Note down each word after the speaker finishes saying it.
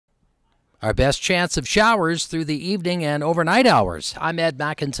Our best chance of showers through the evening and overnight hours. I'm Ed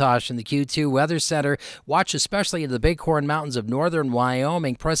McIntosh in the Q2 Weather Center. Watch especially in the Bighorn Mountains of northern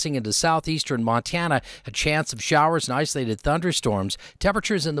Wyoming, pressing into southeastern Montana. A chance of showers and isolated thunderstorms.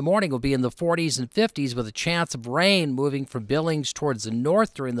 Temperatures in the morning will be in the 40s and 50s with a chance of rain moving from Billings towards the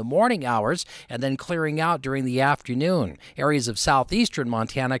north during the morning hours and then clearing out during the afternoon. Areas of southeastern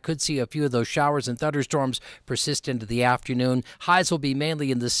Montana could see a few of those showers and thunderstorms persist into the afternoon. Highs will be mainly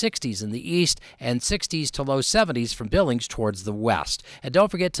in the 60s in the east and 60s to low 70s from Billings towards the west. And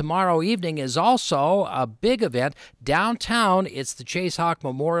don't forget, tomorrow evening is also a big event downtown. It's the Chase Hawk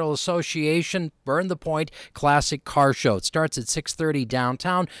Memorial Association Burn the Point Classic Car Show. It starts at 6:30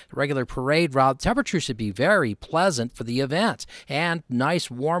 downtown. The regular parade route. Temperatures should be very pleasant for the event and nice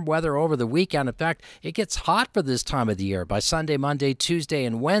warm weather over the weekend. In fact, it gets hot for this time of the year. By Sunday, Monday, Tuesday,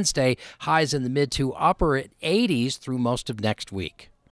 and Wednesday, highs in the mid to upper 80s through most of next week.